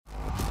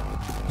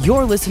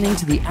You're listening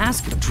to the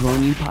Ask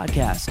Drone U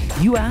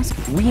podcast. You ask,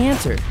 we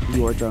answer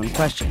your drone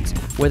questions.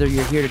 Whether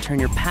you're here to turn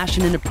your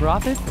passion into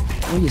profit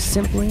or you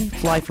simply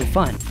fly for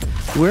fun,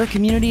 we're a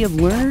community of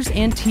learners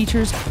and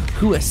teachers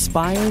who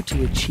aspire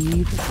to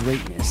achieve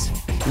greatness.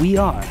 We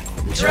are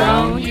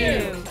Drone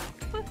U.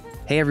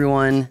 Hey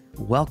everyone,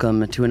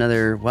 welcome to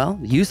another,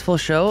 useful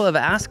show of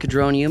Ask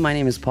Drone U. My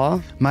name is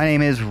Paul. My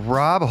name is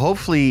Rob.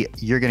 Hopefully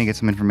you're going to get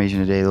some information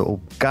today that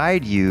will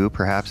guide you,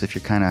 perhaps if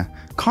you're kind of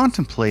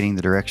contemplating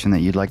the direction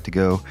that you'd like to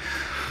go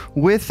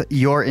with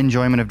your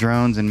enjoyment of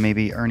drones and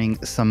maybe earning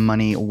some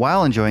money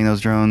while enjoying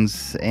those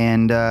drones.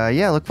 And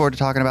look forward to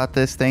talking about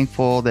this.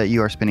 Thankful that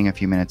you are spending a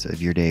few minutes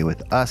of your day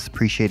with us.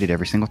 Appreciate it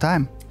every single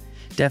time.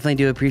 Definitely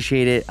do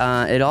appreciate it.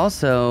 It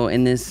also,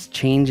 in this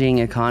changing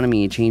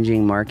economy,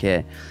 changing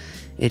market,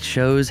 it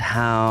shows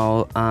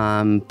how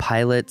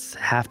pilots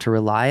have to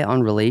rely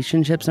on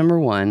relationships, number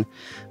one,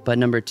 but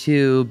number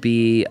two,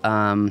 be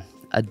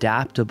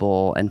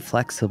adaptable and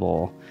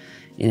flexible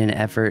in an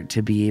effort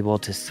to be able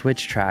to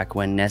switch track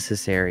when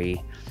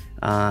necessary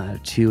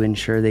to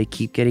ensure they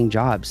keep getting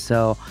jobs.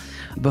 So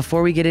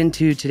before we get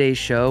into today's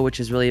show, which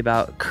is really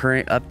about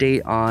current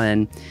update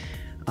on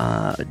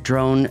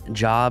drone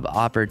job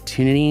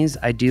opportunities,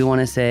 I do want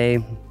to say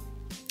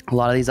a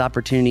lot of these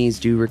opportunities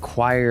do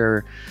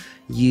require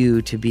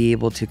you to be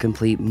able to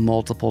complete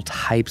multiple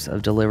types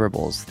of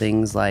deliverables,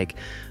 things like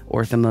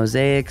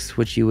orthomosaics,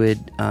 which you would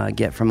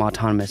get from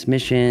autonomous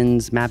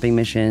missions, mapping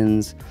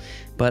missions,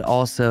 but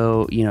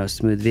also,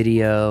 smooth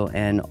video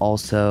and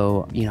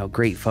also,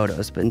 great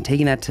photos. But in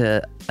taking that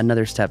to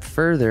another step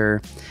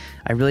further,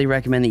 I really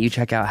recommend that you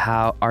check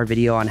out our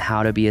video on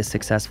how to be a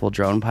successful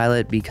drone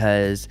pilot,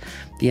 because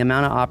the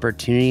amount of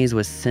opportunities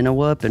with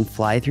Cinewhoop and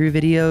fly-through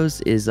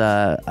videos is,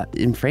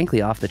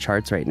 frankly, off the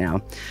charts right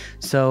now.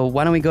 So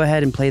why don't we go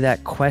ahead and play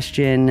that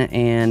question,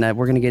 and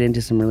we're going to get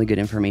into some really good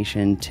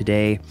information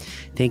today.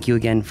 Thank you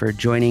again for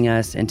joining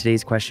us, and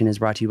today's question is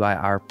brought to you by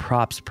our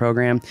Props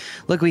program.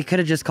 Look, we could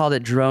have just called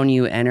it Drone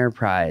U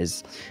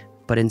Enterprise,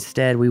 but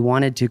instead we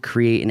wanted to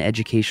create an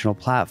educational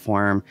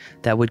platform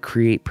that would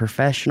create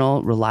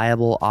professional,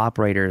 reliable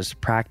operators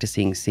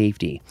practicing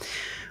safety.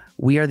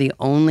 We are the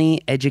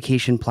only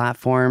education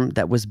platform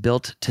that was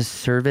built to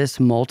service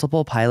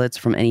multiple pilots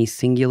from any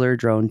singular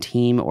drone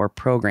team or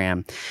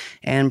program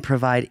and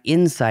provide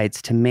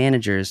insights to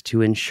managers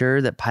to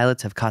ensure that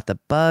pilots have caught the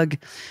bug,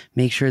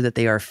 make sure that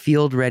they are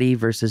field ready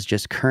versus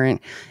just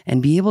current,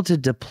 and be able to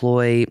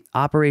deploy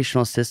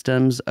operational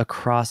systems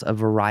across a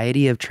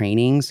variety of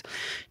trainings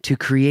to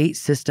create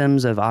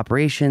systems of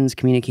operations,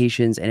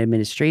 communications, and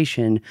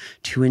administration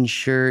to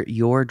ensure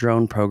your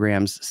drone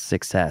program's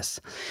success.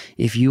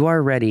 If you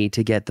are ready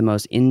to get the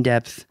most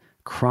in-depth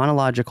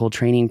chronological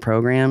training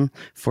program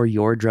for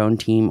your drone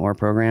team or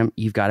program,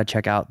 you've got to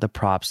check out the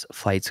Props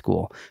Flight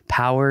School,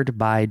 powered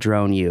by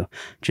Drone U.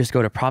 Just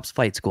go to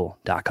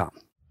propsflightschool.com.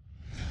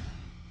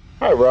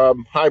 Hi, Rob.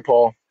 Hi,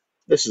 Paul.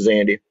 This is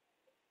Andy.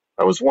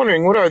 I was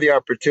wondering, what are the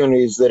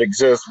opportunities that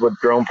exist with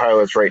drone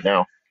pilots right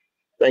now?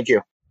 Thank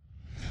you.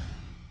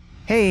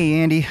 Hey,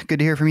 Andy. Good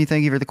to hear from you.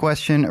 Thank you for the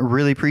question.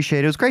 Really appreciate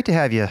it. It was great to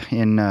have you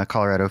in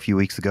Colorado a few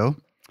weeks ago.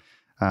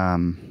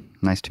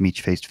 Nice to meet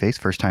you face to face.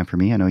 First time for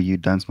me. I know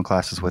you'd done some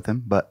classes with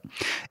him, but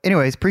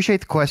anyways, appreciate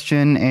the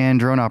question. And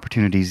drone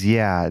opportunities.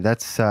 Yeah,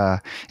 that's,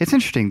 it's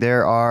interesting.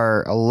 There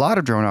are a lot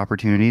of drone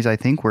opportunities. I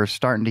think we're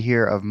starting to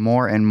hear of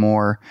more and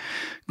more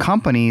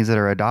companies that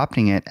are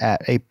adopting it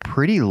at a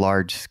pretty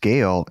large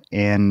scale.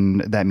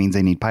 And that means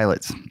they need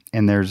pilots,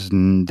 and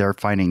they're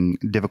finding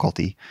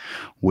difficulty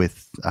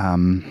with,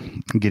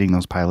 getting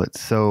those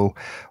pilots. So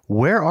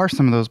where are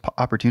some of those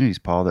opportunities,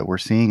 Paul, that we're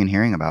seeing and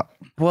hearing about?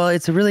 Well,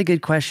 it's a really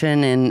good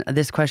question, and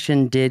this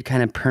question did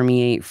kind of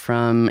permeate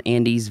from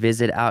Andy's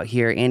visit out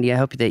here. Andy, I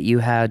hope that you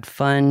had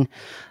fun.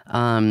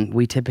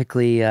 We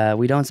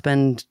don't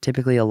spend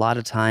a lot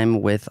of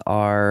time with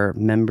our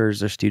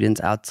members or students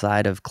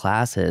outside of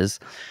classes.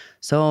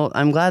 So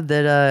I'm glad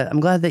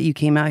that you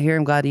came out here.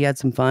 I'm glad you had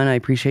some fun. I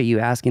appreciate you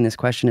asking this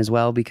question as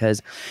well,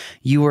 because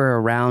you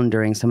were around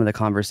during some of the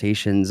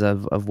conversations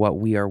of what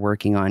we are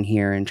working on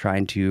here and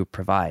trying to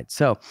provide.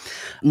 So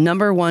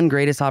number one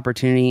greatest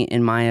opportunity,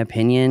 in my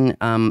opinion,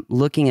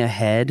 looking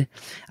ahead,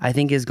 I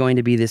think is going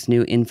to be this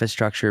new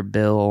infrastructure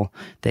bill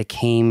that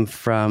came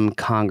from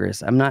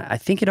Congress. I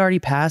think it already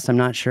passed. I'm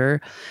not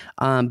sure.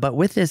 But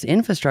with this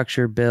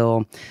infrastructure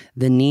bill,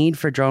 the need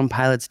for drone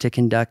pilots to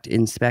conduct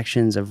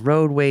inspections of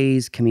roadways,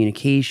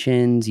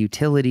 communications,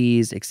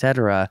 utilities,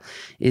 etc.,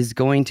 is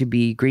going to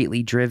be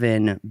greatly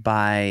driven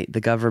by the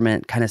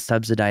government kind of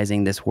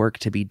subsidizing this work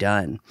to be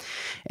done.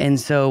 And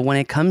so when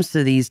it comes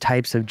to these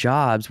types of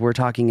jobs, we're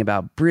talking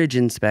about bridge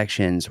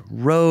inspections,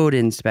 road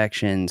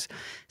inspections,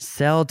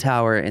 cell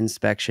tower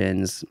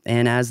inspections.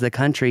 And as the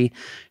country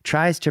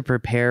tries to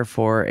prepare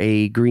for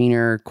a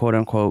greener, quote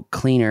unquote,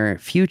 cleaner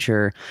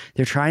future,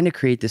 they're trying to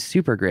create this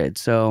super grid.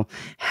 So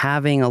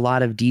having a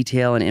lot of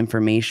detail and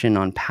information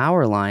on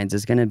power lines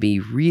is going to be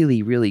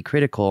really, really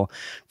critical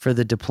for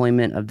the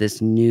deployment of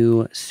this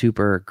new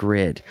super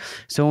grid.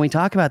 So when we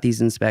talk about these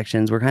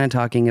inspections, we're kind of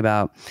talking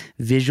about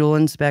visual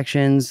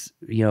inspections,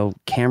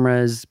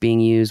 cameras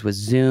being used with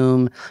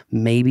zoom,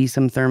 maybe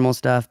some thermal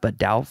stuff, but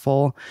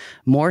doubtful.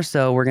 More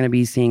so, we're going to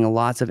be seeing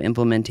lots of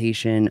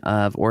implementation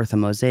of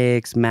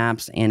orthomosaics,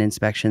 maps, and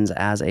inspections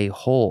as a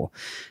whole.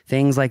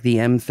 Things like the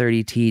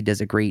M30T does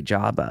a great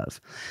job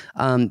of.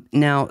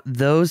 Now,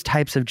 those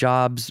types of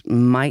jobs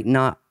might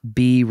not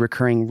be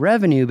recurring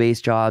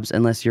revenue-based jobs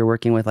unless you're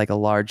working with like a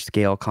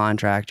large-scale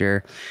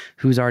contractor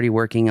who's already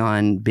working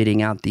on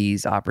bidding out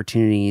these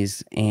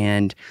opportunities.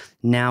 And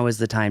now is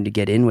the time to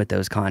get in with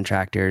those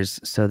contractors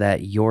so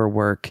that your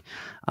work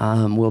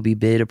will be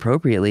bid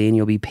appropriately and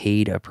you'll be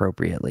paid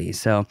appropriately.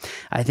 So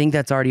I think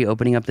that's already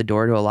opening up the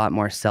door to a lot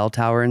more cell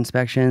tower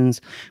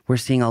inspections. We're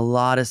seeing a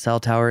lot of cell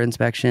tower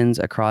inspections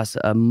across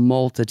a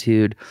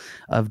multitude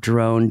of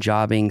drone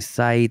jobbing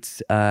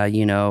sites.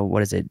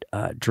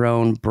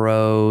 Drone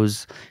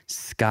Bros,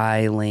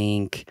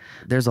 Skylink.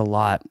 There's a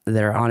lot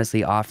that are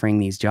honestly offering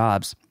these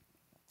jobs.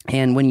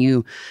 And when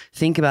you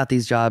think about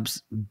these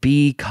jobs,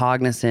 be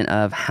cognizant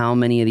of how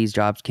many of these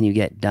jobs can you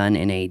get done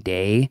in a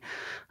day.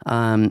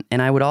 And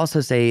I would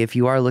also say if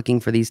you are looking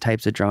for these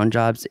types of drone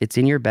jobs, it's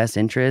in your best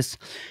interest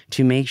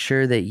to make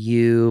sure that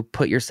you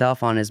put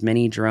yourself on as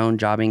many drone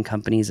jobbing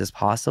companies as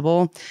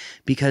possible,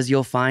 because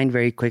you'll find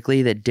very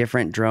quickly that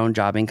different drone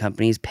jobbing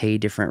companies pay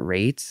different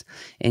rates,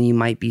 and you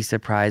might be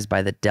surprised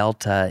by the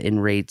delta in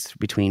rates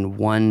between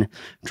one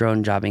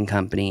drone jobbing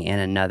company and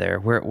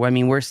another.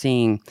 We're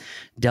seeing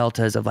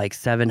deltas of like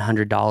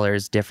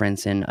 $700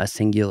 difference in a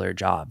singular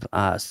job.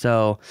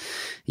 So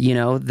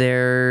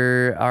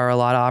there are a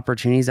lot of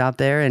opportunities out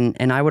there.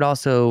 And I would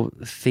also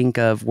think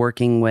of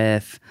working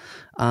with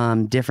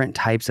different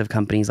types of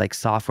companies, like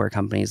software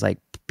companies, like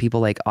people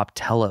like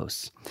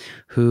Optelos,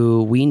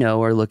 who we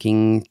know are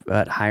looking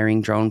at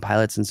hiring drone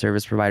pilots and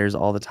service providers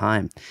all the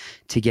time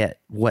to get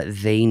what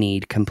they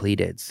need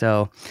completed.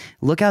 So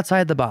look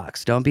outside the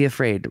box. Don't be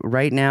afraid.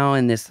 Right now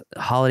in this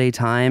holiday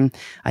time,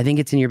 I think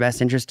it's in your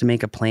best interest to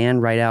make a plan,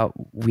 write out,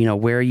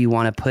 where you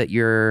want to put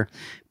your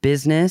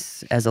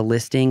business as a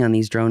listing on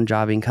these drone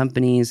jobbing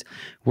companies,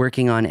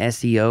 working on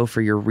SEO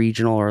for your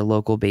regional or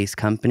local based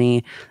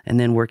company, and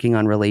then working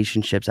on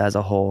relationships as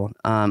a whole.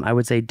 I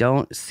would say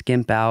don't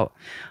skimp out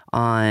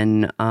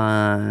on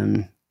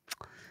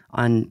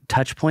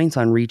touch points,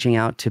 on reaching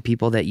out to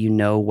people that you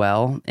know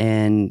well,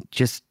 and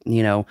just,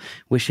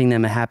 wishing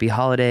them a happy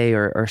holiday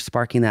or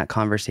sparking that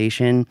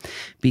conversation.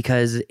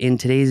 Because in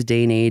today's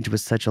day and age,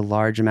 with such a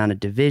large amount of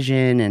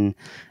division and,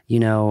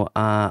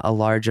 a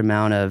large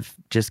amount of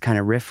just kind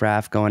of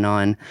riffraff going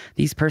on,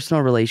 these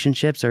personal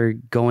relationships are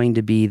going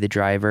to be the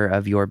driver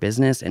of your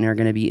business and are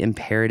going to be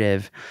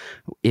imperative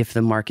if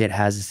the market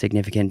has a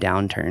significant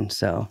downturn.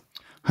 So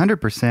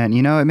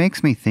 100%. It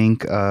makes me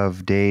think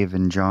of Dave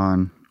and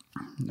John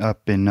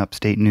up in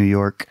upstate New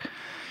York.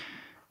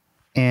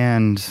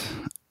 And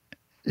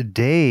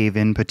Dave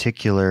in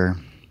particular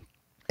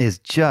is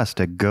just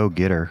a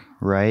go-getter,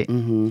 right?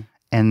 Mm-hmm.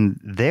 And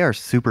they are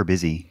super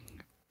busy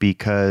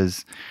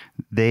because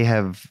they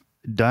have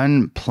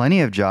done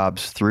plenty of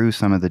jobs through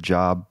some of the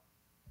job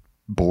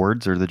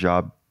boards or the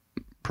job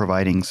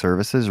providing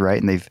services, right?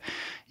 And they've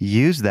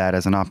used that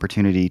as an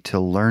opportunity to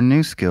learn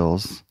new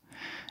skills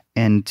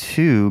and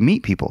to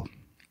meet people.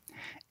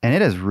 And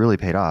it has really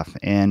paid off.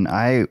 And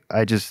I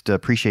just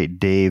appreciate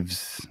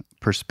Dave's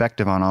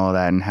perspective on all of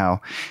that and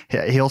how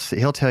he'll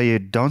tell you,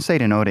 don't say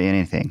no to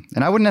anything.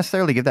 And I wouldn't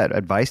necessarily give that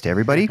advice to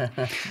everybody.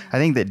 I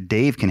think that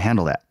Dave can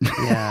handle that.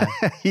 Yeah.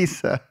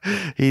 He's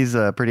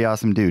a pretty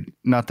awesome dude.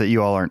 Not that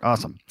you all aren't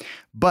awesome.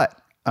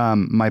 But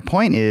my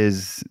point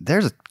is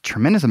there's a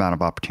tremendous amount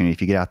of opportunity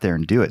if you get out there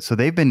and do it. So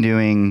they've been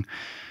doing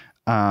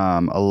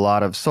a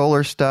lot of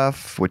solar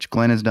stuff, which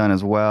Glenn has done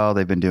as well.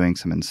 They've been doing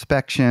some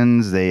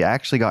inspections. They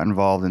actually got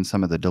involved in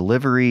some of the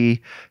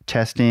delivery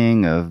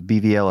testing of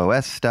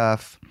BVLOS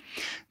stuff.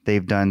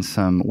 They've done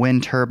some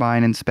wind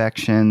turbine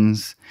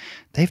inspections.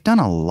 They've done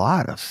a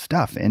lot of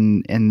stuff,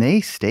 and they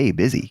stay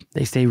busy.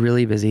 They stay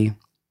really busy.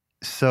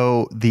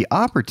 So the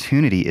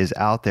opportunity is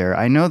out there.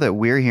 I know that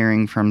we're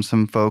hearing from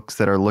some folks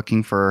that are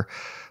looking for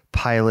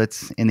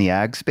pilots in the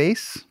ag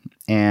space.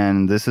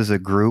 And this is a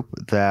group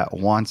that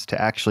wants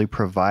to actually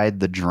provide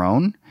the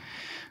drone.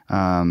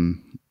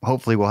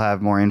 Hopefully we'll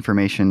have more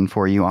information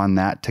for you on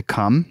that to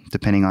come,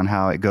 depending on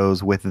how it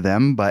goes with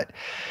them. But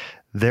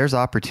there's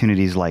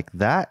opportunities like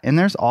that. And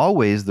there's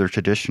always the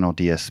traditional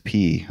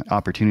DSP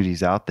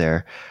opportunities out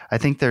there. I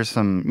think there's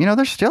some,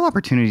 there's still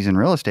opportunities in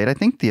real estate. I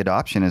think the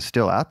adoption is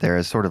still out there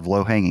as sort of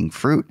low-hanging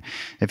fruit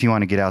if you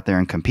want to get out there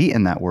and compete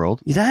in that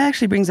world. That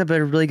actually brings up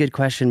a really good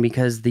question,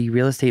 because the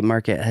real estate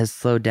market has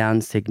slowed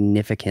down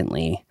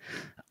significantly.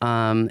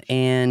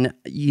 And,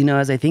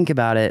 as I think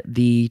about it,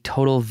 the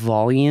total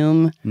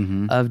volume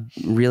of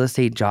real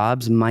estate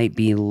jobs might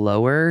be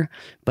lower,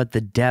 but the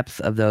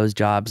depth of those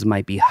jobs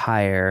might be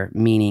higher,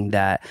 meaning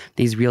that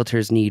these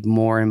realtors need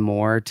more and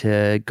more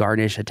to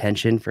garnish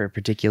attention for a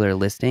particular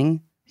listing.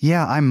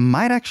 Yeah, I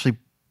might actually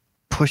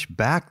push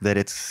back that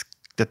it's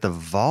that the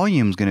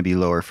volume is going to be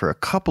lower for a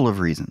couple of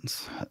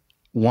reasons.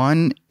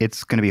 One,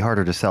 it's going to be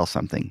harder to sell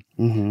something.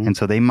 And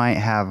so they might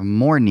have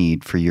more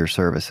need for your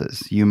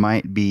services. You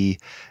might be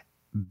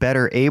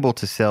better able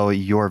to sell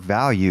your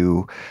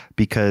value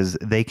because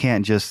they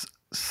can't just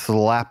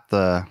slap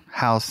the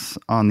house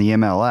on the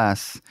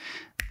MLS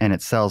and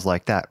it sells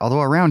like that.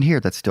 Although around here,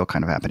 that's still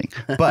kind of happening.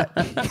 But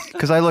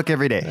because I look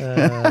every day.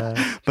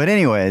 But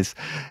anyways,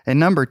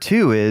 and number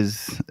two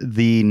is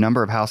the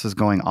number of houses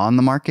going on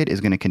the market is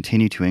going to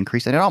continue to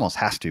increase. And it almost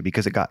has to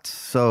because it got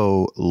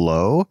so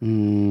low.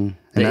 And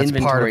that's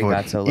part of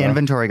what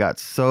inventory got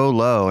so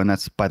low. And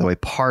that's, by the way,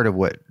 part of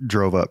what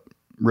drove up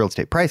real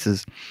estate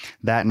prices,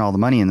 that and all the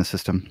money in the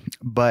system.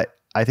 But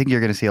I think you're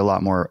going to see a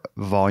lot more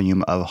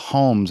volume of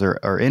homes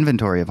or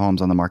inventory of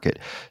homes on the market.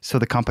 So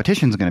the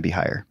competition is going to be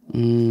higher.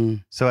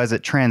 So as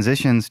it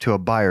transitions to a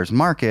buyer's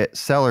market,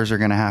 sellers are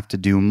going to have to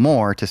do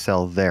more to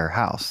sell their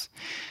house.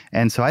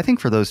 And so I think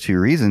for those two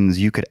reasons,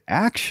 you could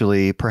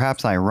actually,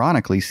 perhaps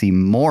ironically, see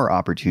more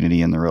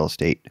opportunity in the real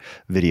estate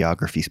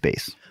videography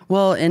space.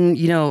 Well, and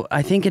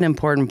I think an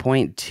important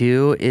point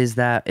too is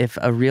that if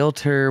a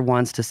realtor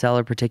wants to sell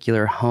a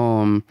particular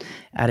home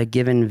at a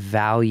given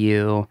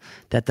value,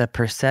 that the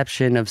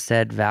perception of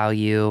said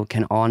value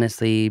can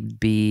honestly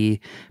be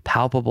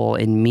palpable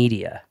in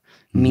media,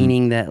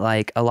 meaning that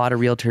like a lot of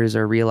realtors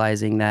are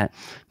realizing that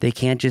they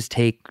can't just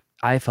take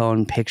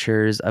iPhone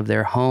pictures of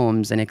their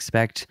homes and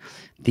expect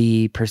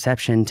the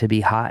perception to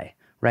be high.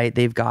 Right?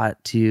 They've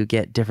got to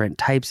get different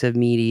types of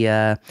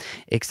media,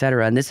 et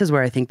cetera. And this is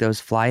where I think those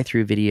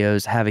fly-through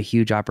videos have a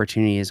huge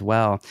opportunity as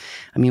well.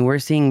 I mean, we're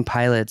seeing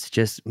pilots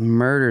just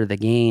murder the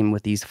game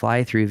with these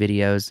fly-through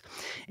videos.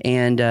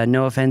 And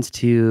no offense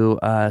to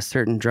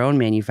certain drone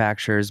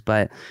manufacturers,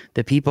 but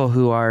the people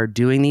who are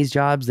doing these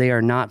jobs, they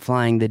are not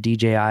flying the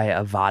DJI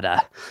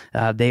Avata.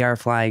 They are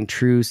flying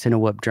true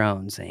Cinewhoop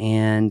drones.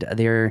 And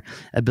their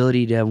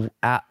ability to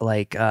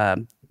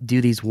do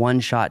these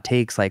one-shot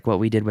takes like what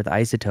we did with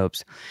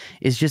Isotopes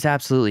is just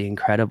absolutely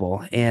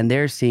incredible. And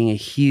they're seeing a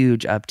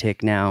huge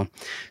uptick now.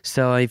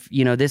 So if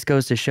this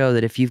goes to show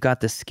that if you've got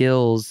the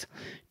skills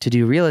to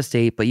do real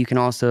estate, but you can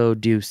also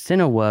do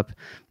Cinewhoop,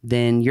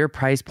 then your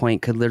price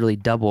point could literally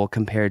double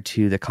compared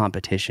to the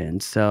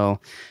competition. So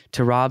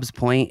to Rob's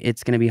point,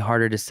 it's going to be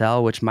harder to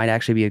sell, which might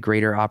actually be a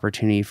greater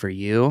opportunity for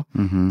you.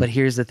 But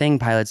here's the thing,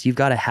 pilots, you've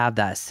got to have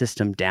that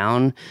system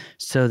down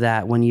so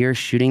that when you're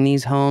shooting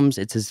these homes,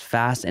 it's as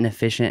fast and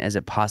efficient as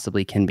it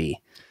possibly can be.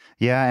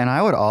 Yeah, and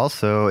I would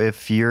also,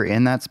 if you're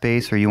in that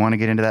space or you want to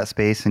get into that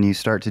space and you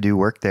start to do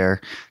work there,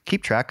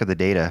 keep track of the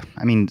data.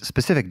 I mean,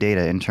 specific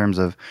data in terms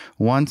of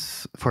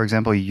once, for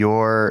example,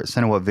 your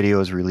Cinewhoop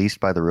video is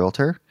released by the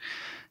realtor,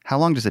 how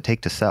long does it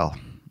take to sell?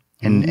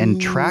 And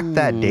track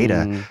that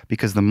data,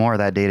 because the more of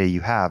that data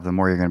you have, the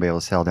more you're going to be able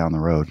to sell down the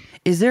road.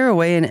 Is there a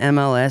way in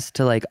MLS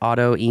to like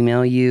auto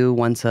email you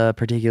once a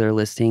particular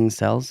listing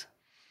sells?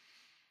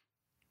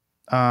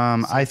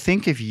 I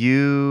think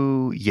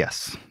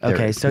yes.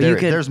 Okay,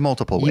 there's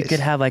multiple ways. You could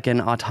have like an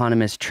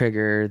autonomous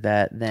trigger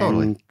that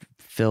then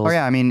fills. Oh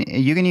yeah, I mean,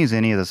 you can use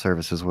any of the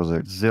services, whether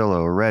it's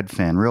Zillow,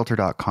 Redfin,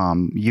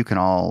 Realtor.com. You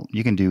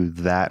can do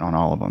that on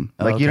all of them.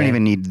 Like you don't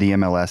even need the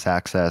MLS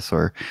access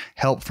or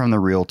help from the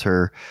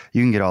realtor.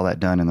 You can get all that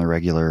done in the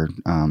regular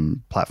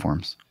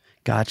platforms.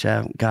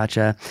 Gotcha.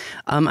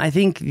 I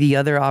think the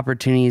other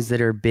opportunities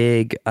that are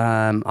big,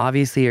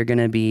 obviously are going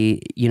to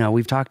be,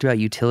 we've talked about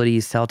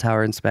utilities, cell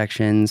tower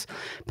inspections,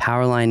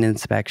 power line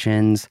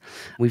inspections.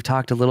 We've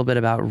talked a little bit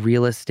about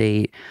real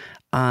estate.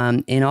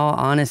 In all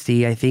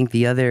honesty, I think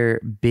the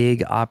other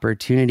big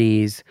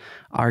opportunities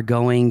are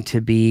going to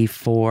be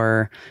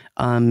for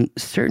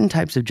certain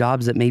types of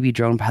jobs that maybe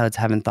drone pilots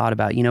haven't thought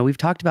about. We've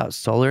talked about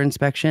solar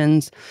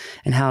inspections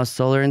and how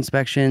solar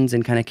inspections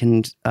and kind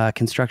of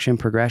construction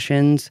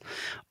progressions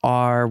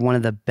are one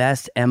of the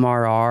best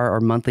MRR or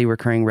monthly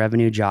recurring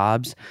revenue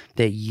jobs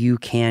that you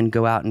can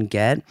go out and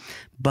get.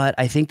 But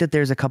I think that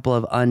there's a couple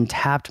of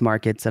untapped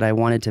markets that I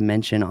wanted to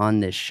mention on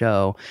this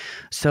show.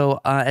 So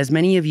as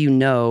many of you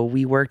know,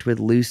 we worked with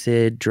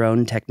Lucid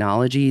Drone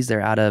Technologies.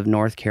 They're out of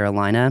North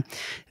Carolina.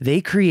 They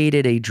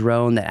created a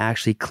drone that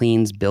actually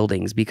cleans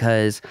buildings,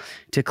 because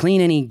to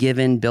clean any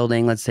given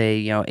building, let's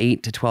say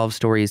 8 to 12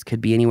 stories,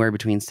 could be anywhere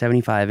between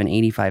 $75,000 and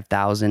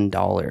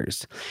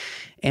 $85,000.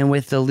 And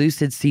with the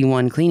Lucid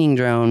C1 cleaning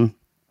drone,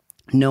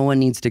 no one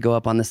needs to go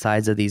up on the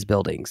sides of these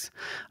buildings.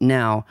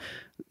 Now,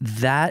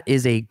 that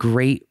is a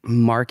great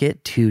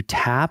market to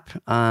tap.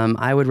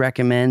 I would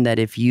recommend that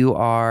if you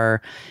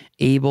are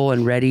able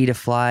and ready to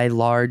fly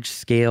large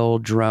scale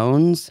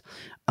drones,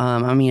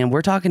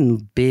 we're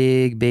talking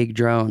big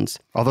drones.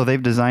 Although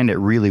they've designed it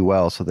really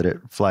well so that it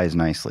flies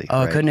nicely.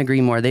 Oh, I couldn't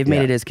agree more. They've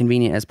made it as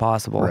convenient as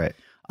possible. Right.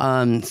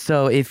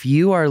 So if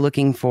you are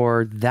looking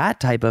for that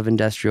type of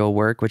industrial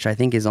work, which I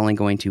think is only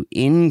going to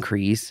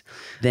increase,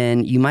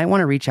 then you might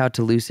want to reach out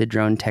to Lucid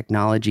Drone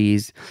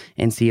Technologies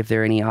and see if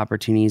there are any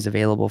opportunities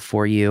available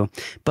for you.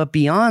 But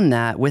beyond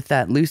that, with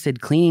that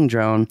Lucid cleaning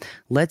drone,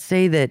 let's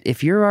say that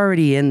if you're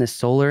already in the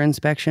solar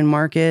inspection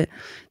market,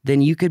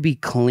 then you could be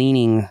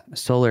cleaning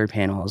solar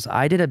panels.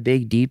 I did a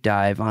big deep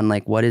dive on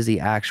like what is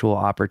the actual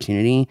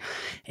opportunity,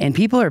 and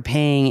people are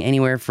paying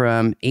anywhere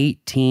from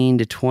 $18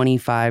 to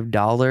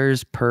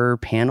 $25 per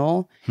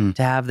panel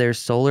to have their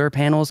solar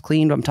panels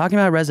cleaned. I'm talking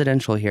about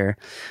residential here.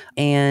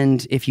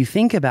 And if you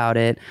think about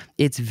it,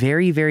 it's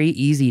very, very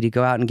easy to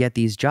go out and get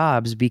these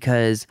jobs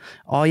because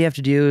all you have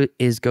to do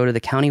is go to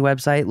the county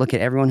website, look at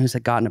everyone who's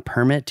gotten a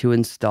permit to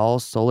install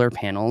solar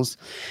panels.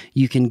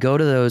 You can go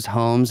to those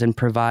homes and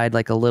provide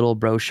like a little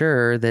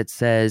brochure that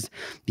says,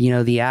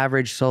 the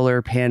average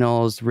solar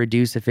panels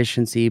reduce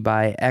efficiency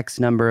by X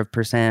number of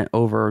percent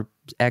over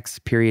X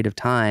period of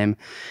time,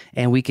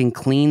 and we can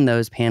clean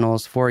those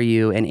panels for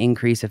you and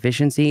increase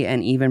efficiency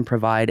and even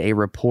provide a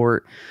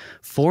report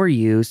for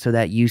you so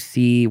that you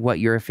see what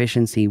your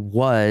efficiency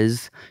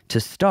was to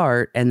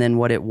start and then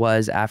what it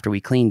was after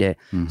we cleaned it.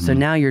 So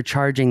now you're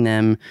charging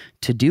them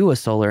to do a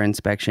solar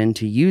inspection,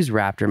 to use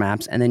Raptor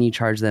Maps, and then you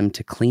charge them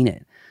to clean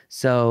it.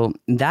 So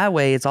that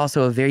way, it's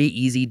also a very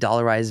easy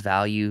dollarized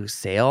value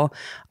sale.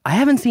 I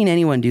haven't seen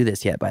anyone do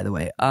this yet, by the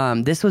way.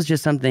 This was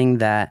just something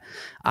that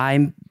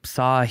I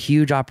saw a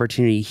huge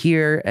opportunity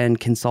here and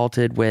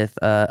consulted with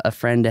a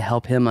friend to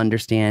help him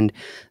understand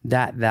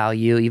that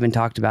value, even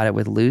talked about it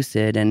with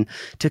Lucid. And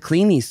to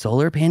clean these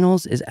solar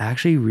panels is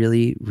actually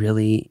really,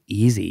 really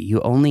easy.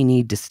 You only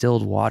need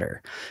distilled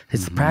water.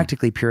 It's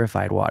practically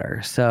purified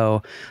water.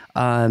 So,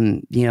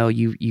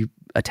 you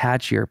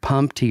attach your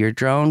pump to your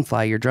drone,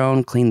 fly your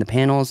drone, clean the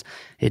panels.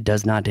 It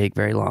does not take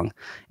very long.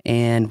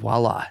 And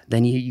voila,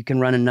 then you can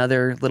run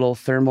another little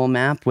thermal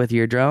map with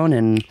your drone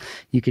and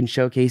you can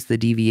showcase the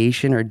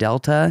deviation or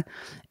delta.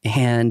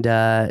 And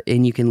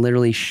you can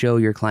literally show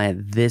your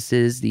client, this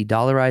is the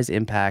dollarized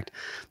impact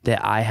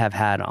that I have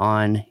had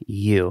on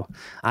you.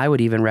 I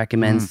would even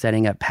recommend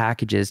setting up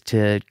packages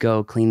to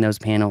go clean those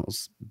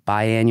panels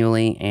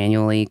biannually,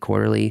 annually,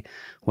 quarterly,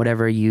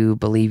 whatever you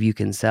believe you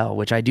can sell,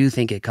 which I do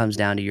think it comes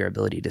down to your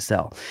ability to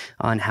sell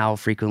on how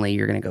frequently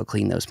you're going to go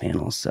clean those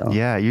panels. So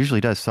yeah, it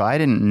usually does. So I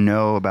didn't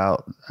know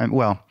about,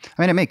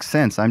 it makes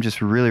sense. I'm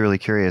just really, really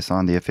curious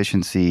on the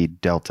efficiency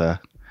delta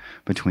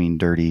between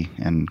dirty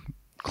and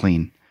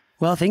clean.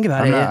 Well, think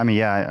about it.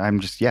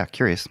 I'm just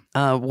curious.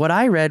 What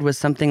I read was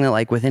something that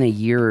like within a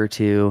year or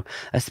two,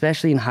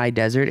 especially in high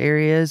desert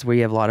areas where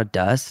you have a lot of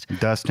dust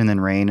and then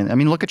rain.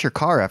 And look at your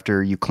car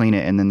after you clean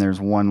it and then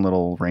there's one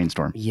little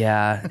rainstorm.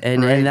 Yeah.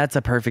 And, Right. and that's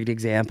a perfect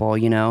example,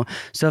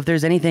 So if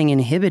there's anything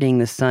inhibiting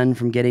the sun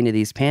from getting to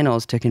these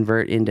panels to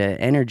convert into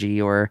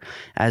energy, or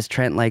as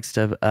Trent likes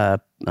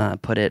to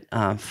put it,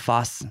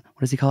 what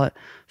does he call it?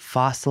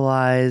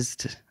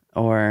 Fossilized,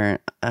 or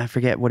I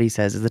forget what he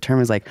says. The term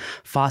is like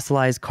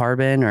fossilized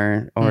carbon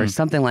or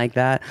something like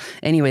that.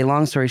 Anyway,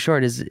 long story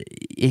short is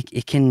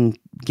it can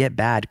get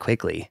bad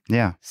quickly.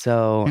 Yeah.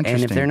 So,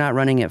 and if they're not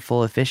running at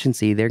full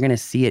efficiency, they're going to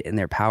see it in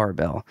their power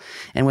bill.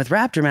 And with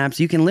Raptor Maps,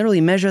 you can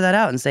literally measure that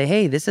out and say,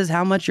 hey, this is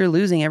how much you're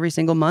losing every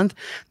single month.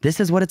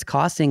 This is what it's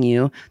costing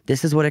you.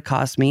 This is what it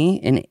cost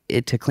me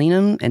to clean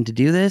them and to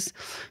do this.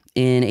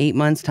 In 8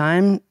 months'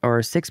 time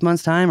or 6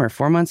 months' time or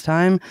 4 months'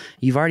 time,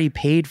 you've already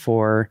paid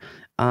for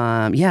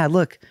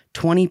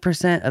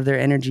 20% of their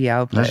energy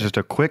output. That's just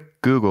a quick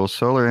Google.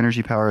 Solar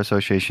Energy Power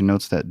Association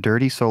notes that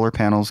dirty solar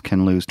panels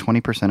can lose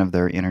 20% of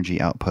their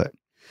energy output.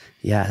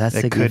 Yeah, that's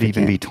significant. It could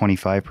even be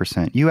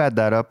 25%. You add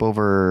that up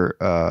over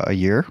a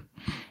year,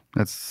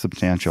 that's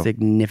substantial.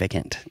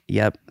 Significant.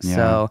 Yep. Yeah.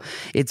 So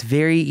it's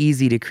very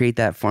easy to create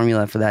that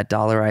formula for that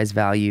dollarized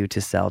value to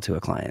sell to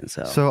a client.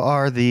 So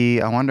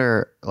I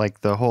wonder,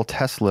 like the whole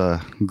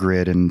Tesla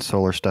grid and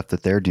solar stuff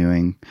that they're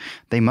doing,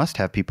 they must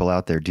have people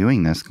out there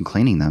doing this and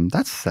cleaning them.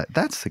 That's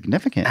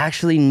significant.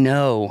 Actually,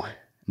 no.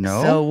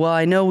 No? So, well,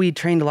 I know we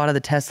trained a lot of the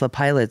Tesla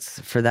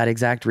pilots for that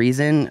exact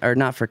reason, or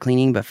not for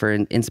cleaning, but for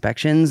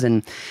inspections.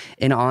 And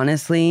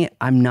honestly,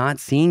 I'm not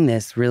seeing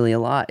this really a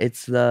lot.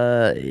 It's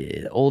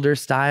the older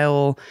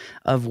style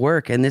of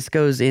work. And this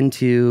goes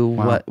into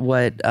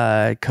what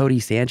Cody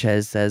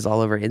Sanchez says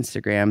all over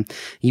Instagram.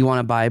 You want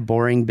to buy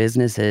boring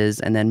businesses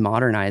and then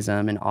modernize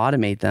them and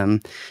automate them.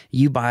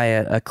 You buy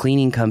a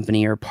cleaning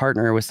company or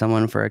partner with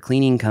someone for a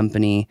cleaning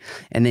company,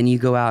 and then you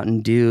go out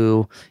and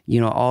do,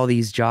 all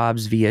these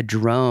jobs via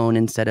drone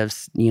instead of,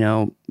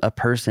 a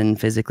person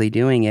physically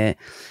doing it.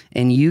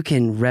 And you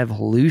can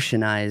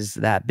revolutionize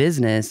that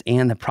business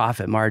and the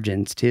profit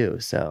margins too.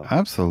 So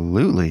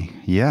absolutely.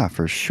 Yeah,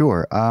 for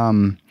sure.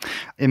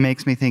 It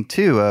makes me think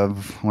too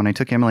of when I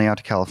took Emily out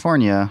to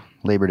California,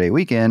 Labor Day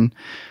weekend,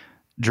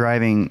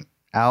 driving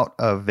out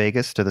of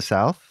Vegas to the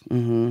south.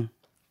 Mm-hmm.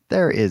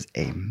 There is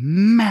a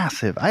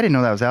massive, I didn't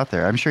know that was out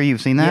there. I'm sure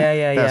you've seen that.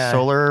 That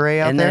solar array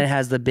out there. And then it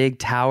has the big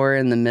tower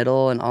in the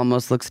middle and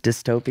almost looks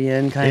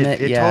dystopian kind of.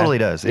 It totally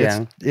does.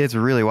 It's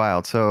really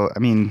wild. So,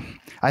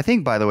 I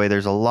think, by the way,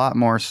 there's a lot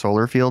more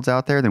solar fields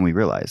out there than we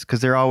realize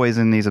because they're always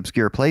in these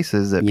obscure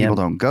places that people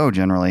don't go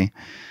generally.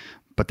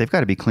 But they've got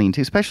to be clean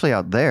too, especially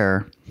out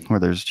there where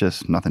there's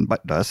just nothing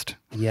but dust.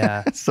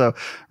 Yeah. So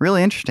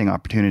really interesting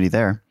opportunity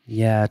there.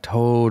 Yeah,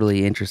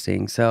 totally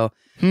interesting. So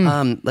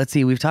let's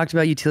see. We've talked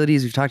about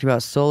utilities. We've talked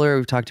about solar.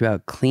 We've talked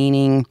about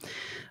cleaning.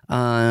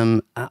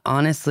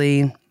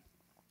 Honestly,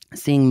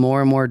 seeing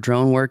more and more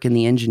drone work in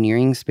the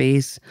engineering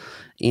space,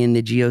 in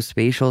the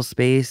geospatial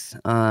space.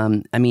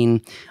 I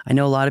mean, I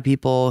know a lot of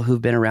people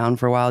who've been around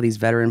for a while, these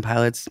veteran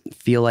pilots,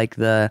 feel like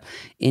the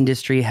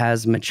industry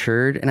has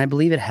matured, and I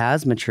believe it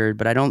has matured,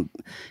 but I don't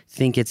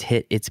think it's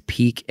hit its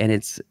peak, and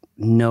it's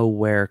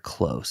nowhere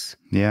close.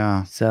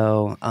 Yeah.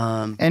 So,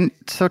 and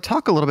so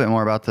talk a little bit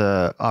more about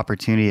the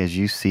opportunity as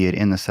you see it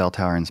in the cell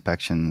tower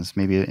inspections,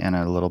 maybe in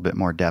a little bit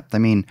more depth. I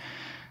mean,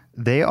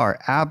 they are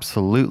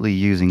absolutely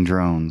using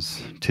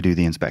drones to do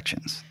the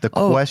inspections. The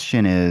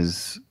question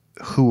is,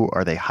 who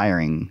are they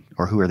hiring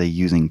or who are they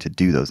using to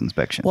do those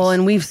inspections? Well,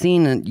 and we've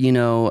seen,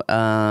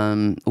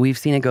 we've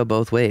seen it go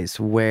both ways,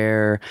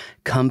 where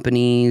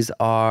companies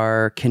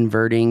are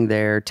converting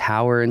their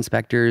tower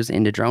inspectors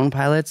into drone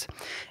pilots.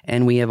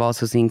 And we have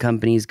also seen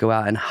companies go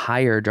out and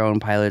hire drone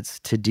pilots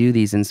to do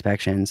these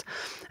inspections.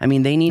 I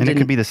mean, they need and to... it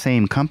could be the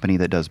same company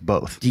that does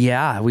both.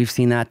 Yeah, we've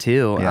seen that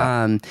too.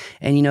 Yeah.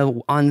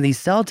 And, on these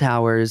cell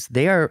towers,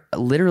 they are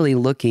literally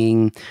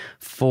looking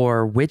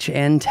for which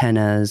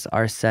antennas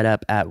are set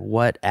up at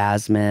what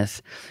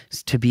azimuth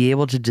to be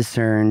able to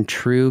discern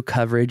true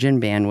coverage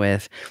and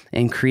bandwidth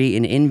and create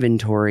an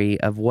inventory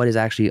of what is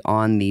actually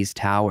on these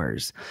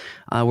towers.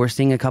 We're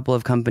seeing a couple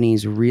of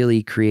companies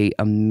really create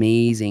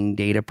amazing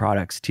data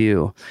products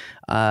too,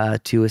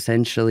 to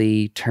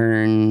essentially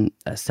turn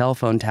cell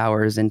phone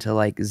towers into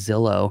like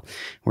Zillow,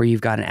 where you've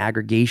got an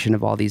aggregation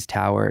of all these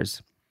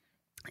towers.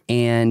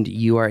 And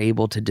you are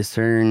able to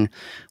discern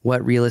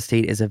what real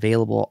estate is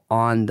available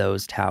on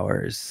those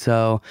towers.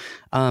 So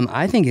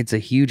I think it's a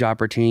huge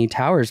opportunity.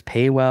 Towers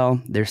pay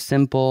well. They're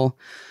simple.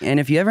 And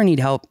if you ever need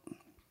help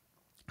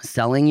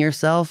selling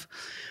yourself,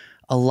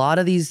 a lot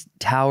of these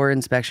tower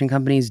inspection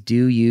companies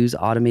do use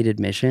automated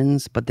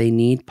missions, but they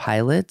need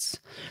pilots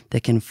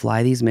that can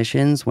fly these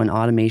missions when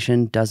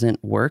automation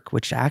doesn't work,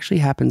 which actually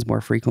happens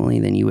more frequently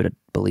than you would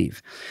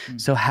believe.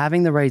 So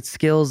having the right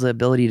skills, the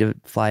ability to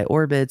fly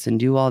orbits and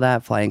do all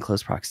that, fly in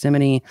close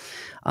proximity,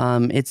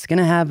 it's going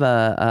to have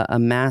a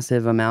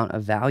massive amount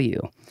of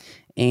value.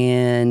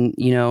 And,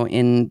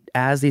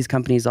 as these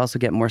companies also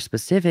get more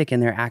specific in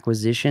their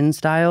acquisition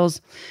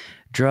styles,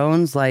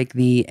 drones like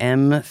the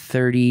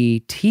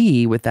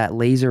M30T with that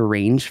laser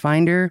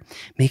rangefinder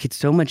make it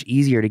so much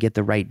easier to get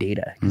the right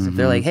data. Because if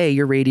they're like, hey,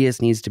 your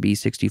radius needs to be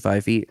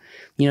 65 feet,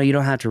 you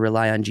don't have to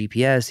rely on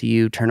GPS.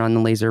 You turn on the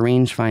laser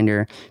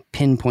rangefinder,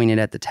 pinpoint it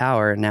at the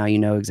tower, and now you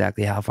know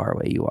exactly how far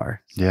away you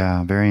are.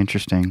 Yeah, very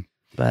interesting.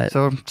 But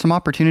so some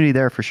opportunity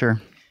there for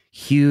sure.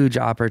 Huge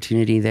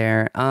opportunity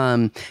there.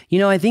 I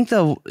think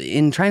though,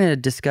 in trying to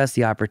discuss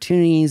the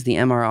opportunities, the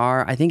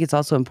MRR, I think it's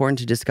also important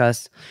to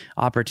discuss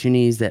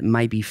opportunities that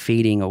might be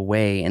fading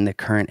away in the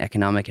current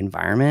economic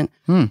environment.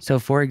 So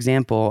for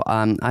example,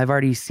 I've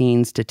already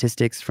seen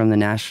statistics from the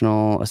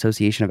National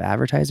Association of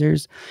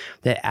Advertisers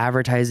that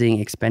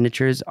advertising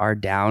expenditures are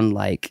down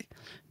like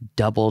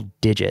double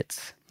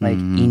digits, like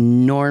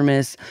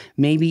enormous,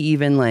 maybe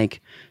even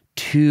like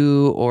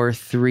 2 or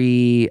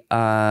 3,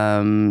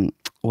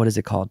 what is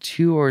it called?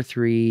 2 or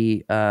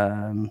 3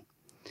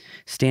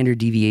 standard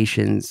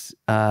deviations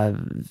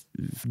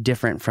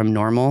different from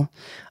normal,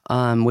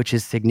 which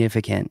is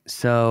significant.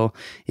 So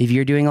if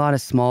you're doing a lot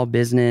of small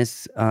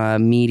business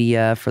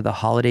media for the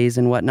holidays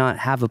and whatnot,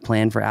 have a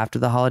plan for after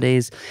the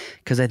holidays,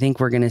 because I think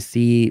we're going to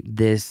see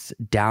this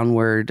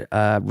downward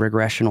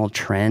regressional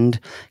trend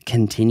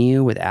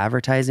continue with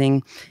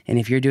advertising. And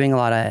if you're doing a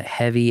lot of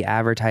heavy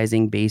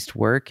advertising based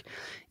work,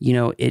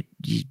 you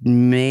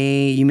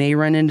may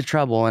run into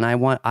trouble. And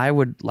I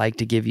would like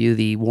to give you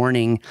the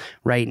warning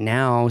right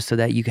now so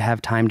that you can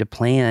have time to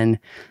plan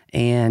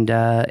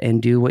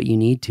and do what you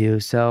need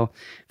to. So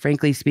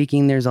frankly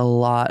speaking, there's a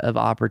lot of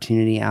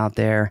opportunity out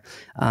there.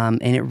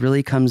 And it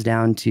really comes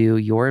down to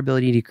your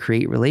ability to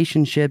create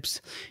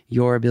relationships,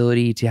 your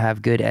ability to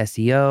have good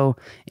SEO,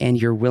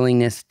 and your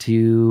willingness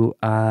to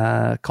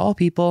call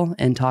people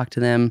and talk to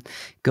them,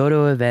 go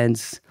to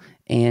events,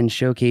 and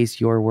showcase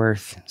your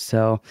worth.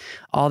 So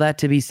all that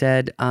to be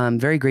said, I'm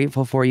very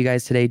grateful for you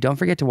guys today. Don't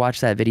forget to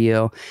watch that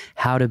video,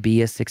 how to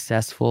be a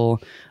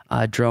successful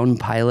drone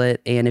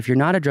pilot. And if you're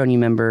not a Drone U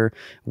member,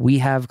 we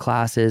have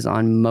classes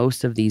on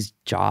most of these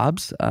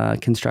jobs,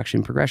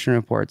 construction progression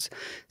reports,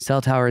 cell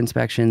tower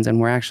inspections,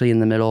 and we're actually in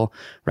the middle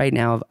right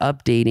now of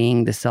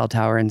updating the cell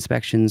tower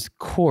inspections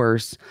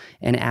course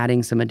and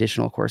adding some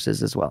additional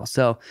courses as well.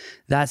 So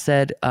that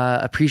said,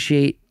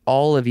 appreciate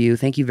all of you.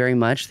 Thank you very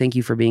much. Thank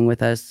you for being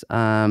with us.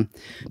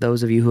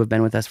 Those of you who have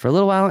been with us for a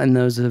little while and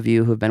those of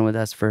you who have been with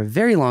us for a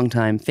very long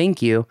time,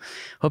 thank you.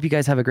 Hope you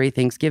guys have a great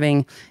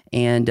Thanksgiving,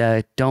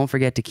 and don't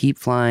forget to keep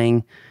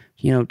flying,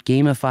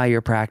 gamify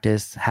your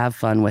practice, have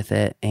fun with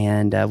it.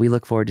 And we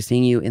look forward to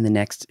seeing you in the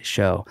next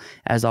show.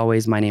 As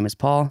always, my name is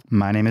Paul.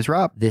 My name is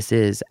Rob. This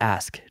is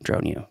Ask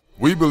Drone U.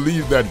 We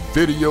believe that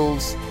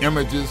videos,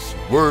 images,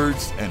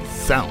 words, and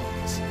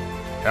sounds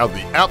have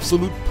the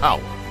absolute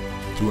power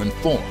to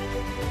inform,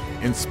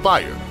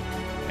 inspire,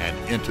 and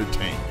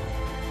entertain.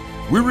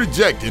 We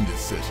reject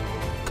indecision,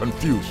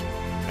 confusion,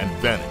 and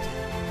vanity,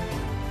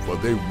 for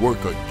they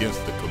work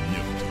against the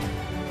community.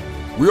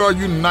 We are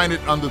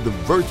united under the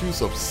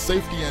virtues of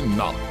safety and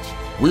knowledge.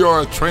 We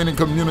are a training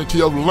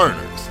community of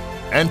learners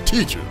and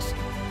teachers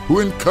who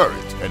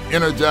encourage and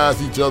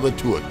energize each other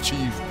to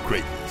achieve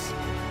greatness.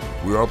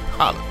 We are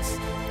pilots,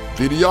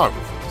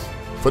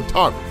 videographers,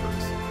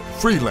 photographers,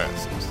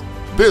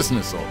 freelancers,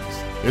 business owners,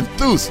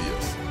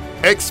 enthusiasts,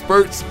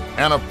 experts,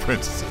 and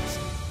apprentices.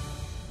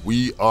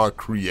 We are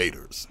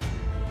creators.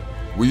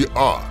 We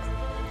are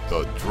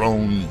the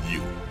Drone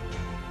U.